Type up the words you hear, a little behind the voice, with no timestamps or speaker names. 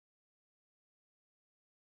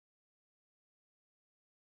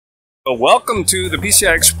Welcome to the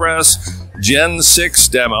PCI Express Gen 6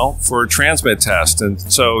 demo for transmit test. And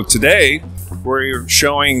so today we're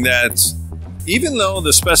showing that even though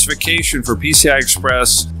the specification for PCI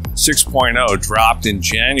Express 6.0 dropped in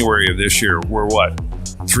January of this year, we're what,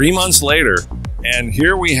 3 months later, and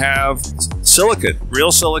here we have silicon,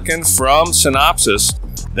 real silicon from Synopsys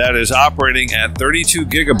that is operating at 32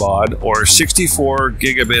 gigabaud or 64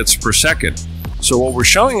 gigabits per second. So what we're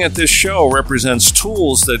showing at this show represents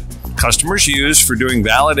tools that customers use for doing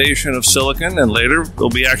validation of silicon, and later there'll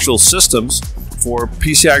be actual systems for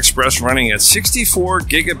PCI Express running at 64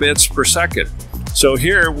 gigabits per second. So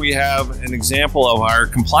here we have an example of our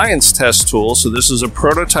compliance test tool. So this is a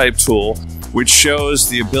prototype tool which shows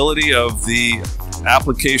the ability of the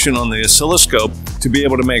application on the oscilloscope to be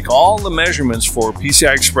able to make all the measurements for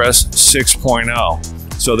PCI Express 6.0.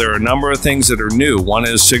 So there are a number of things that are new. One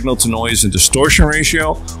is signal to noise and distortion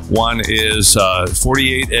ratio. One is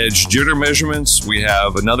 48 edge jitter measurements. We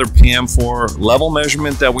have another PM4 level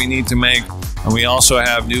measurement that we need to make. And we also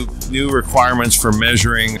have new requirements for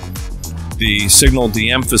measuring the signal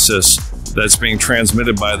de-emphasis that's being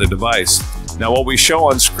transmitted by the device. Now what we show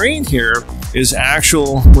on screen here is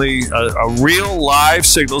actually a real live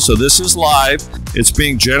signal. So this is live. It's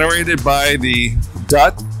being generated by the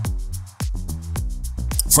DUT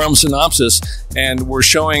from Synopsys, and we're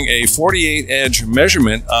showing a 48 edge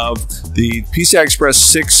measurement of the PCI Express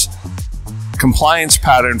 6 compliance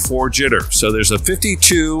pattern for jitter. So there's a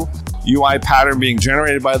 52 UI pattern being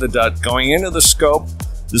generated by the DUT going into the scope.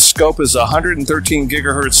 The scope is 113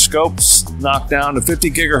 gigahertz scopes knocked down to 50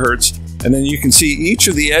 gigahertz. And then you can see each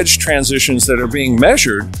of the edge transitions that are being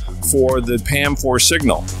measured for the PAM4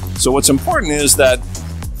 signal. So what's important is that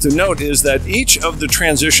to note is that each of the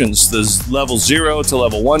transitions, the level 0 to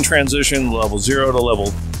level 1 transition, level 0 to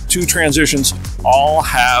level 2 transitions, all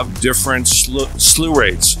have different slew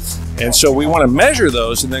rates. And so we want to measure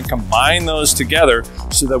those and then combine those together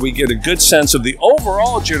so that we get a good sense of the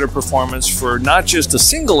overall jitter performance for not just a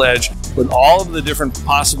single edge, but all of the different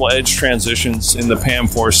possible edge transitions in the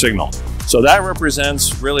PAM4 signal. So that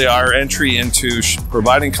represents really our entry into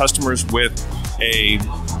providing customers with a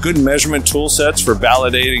good measurement tool sets for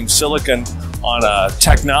validating silicon on a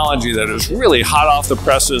technology that is really hot off the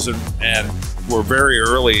presses, and we're very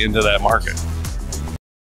early into that market.